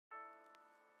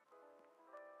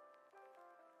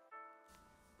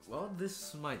Well,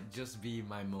 this might just be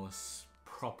my most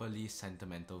properly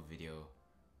sentimental video.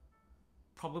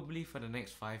 Probably for the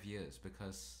next 5 years,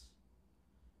 because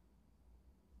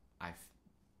I've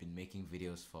been making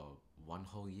videos for 1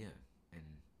 whole year and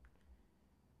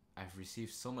I've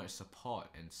received so much support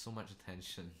and so much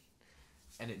attention,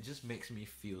 and it just makes me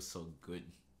feel so good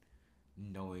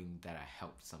knowing that I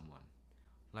helped someone.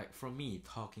 Like, for me,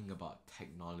 talking about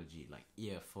technology like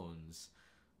earphones,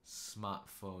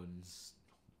 smartphones,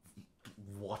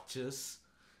 watches,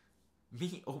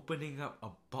 me opening up a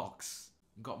box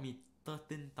got me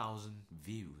 13,000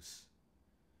 views.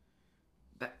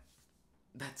 That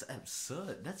that's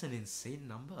absurd. That's an insane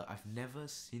number. I've never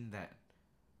seen that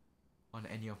on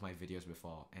any of my videos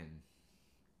before, and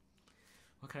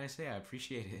what can I say? I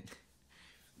appreciate it.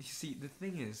 You see, the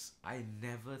thing is, I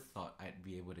never thought I'd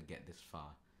be able to get this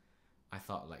far. I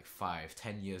thought like 5,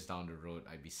 10 years down the road,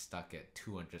 I'd be stuck at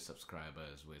 200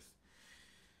 subscribers with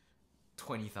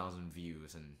 20,000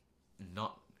 views and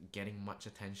not getting much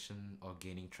attention or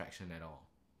gaining traction at all.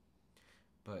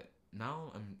 But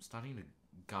now I'm starting to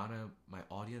garner my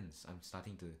audience. I'm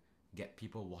starting to get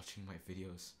people watching my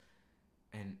videos.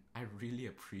 And I really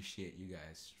appreciate you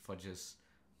guys for just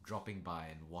dropping by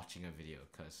and watching a video,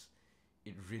 because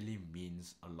it really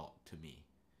means a lot to me.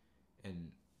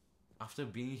 And after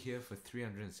being here for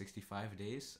 365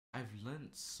 days, I've learned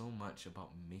so much about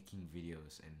making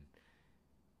videos and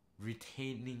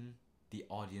retaining the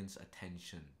audience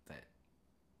attention that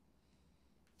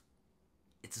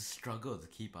it's a struggle to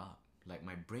keep up. Like,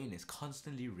 my brain is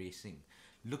constantly racing,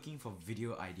 looking for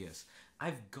video ideas.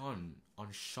 I've gone on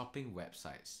shopping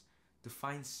websites to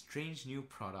find strange new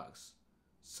products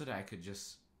so that I could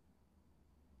just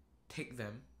take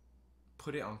them,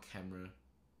 put it on camera,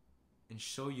 and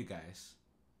show you guys,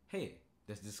 hey,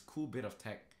 there's this cool bit of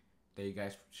tech that you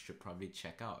guys should probably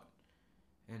check out.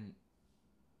 And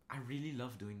I really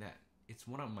love doing that. It's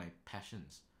one of my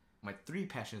passions. My 3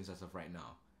 passions as of right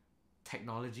now: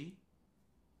 technology,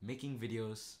 making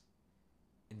videos,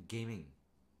 and gaming.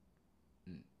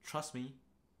 And trust me,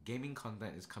 gaming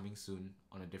content is coming soon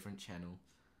on a different channel.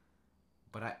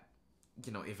 But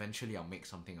eventually I'll make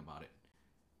something about it.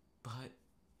 But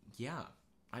yeah,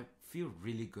 I feel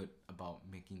really good about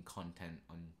making content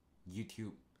on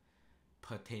YouTube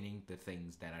pertaining to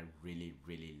things that I really,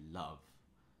 really love.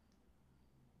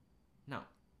 Now,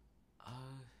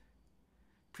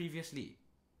 previously,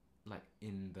 like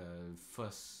in the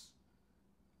first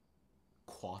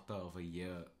quarter of a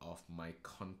year of my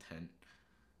content,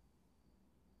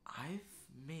 I've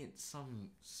made some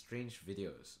strange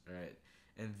videos, right?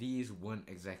 And these weren't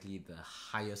exactly the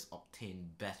highest octane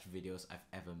best videos I've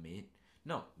ever made.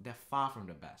 No, they're far from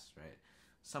the best, right?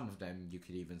 Some of them you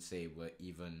could even say were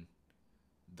even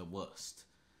the worst.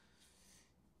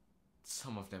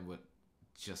 Some of them were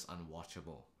just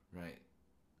unwatchable, right?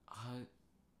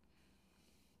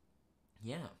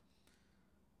 Yeah.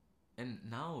 And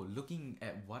now, looking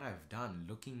at what I've done,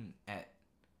 looking at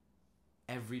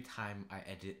every time I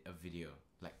edit a video,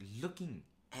 like looking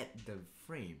at the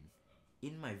frame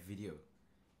in my video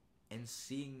and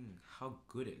seeing how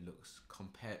good it looks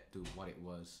compared to what it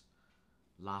was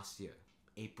last year,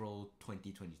 April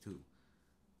 2022,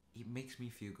 it makes me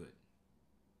feel good.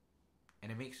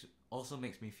 And it also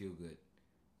makes me feel good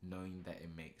knowing that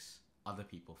it makes other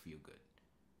people feel good.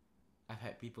 I've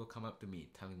had people come up to me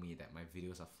telling me that my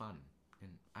videos are fun,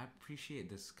 and I appreciate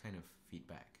this kind of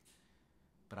feedback.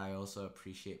 But I also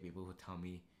appreciate people who tell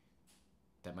me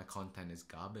that my content is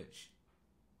garbage.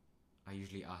 I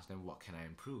usually ask them, what can I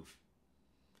improve?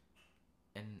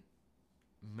 And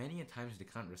many a times they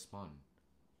can't respond.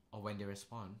 Or when they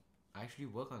respond, I actually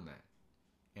work on that.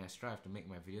 And I strive to make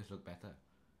my videos look better.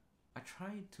 I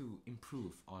try to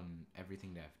improve on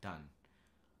everything that I've done.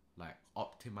 Like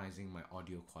optimizing my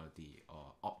audio quality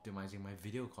or optimizing my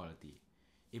video quality,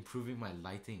 improving my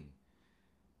lighting.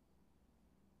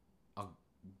 I'll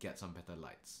get some better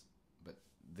lights, but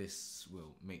this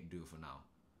will make do for now.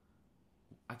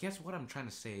 I guess what I'm trying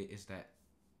to say is that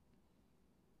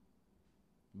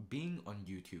being on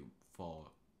YouTube for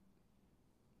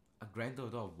a grand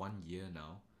total of 1 year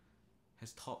now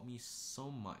has taught me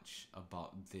so much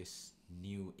about this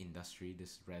new industry,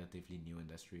 this relatively new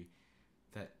industry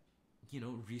that,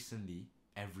 recently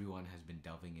everyone has been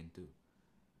delving into.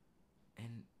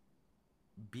 And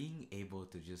being able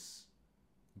to just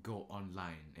go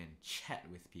online and chat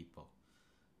with people,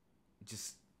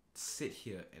 just sit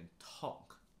here and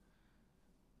talk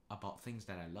about things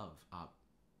that I love,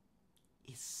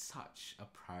 is such a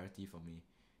priority for me,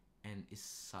 and is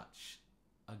such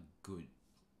a good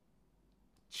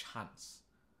chance,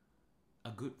 a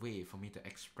good way for me to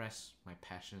express my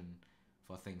passion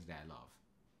for things that I love.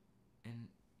 And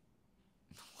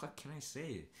what can I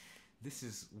say? This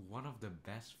is one of the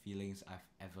best feelings I've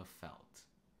ever felt.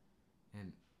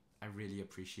 And I really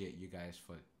appreciate you guys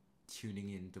for tuning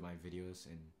in to my videos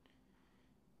and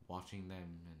watching them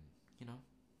and, you know,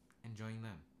 enjoying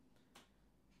them.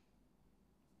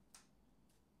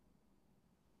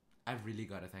 I've really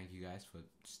got to thank you guys for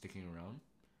sticking around.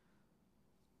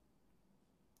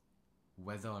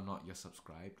 Whether or not you're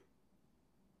subscribed,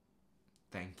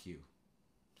 thank you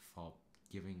for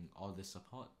giving all this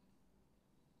support.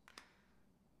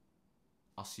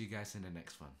 I'll see you guys in the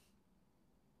next one.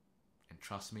 And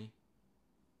trust me,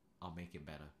 I'll make it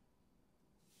better.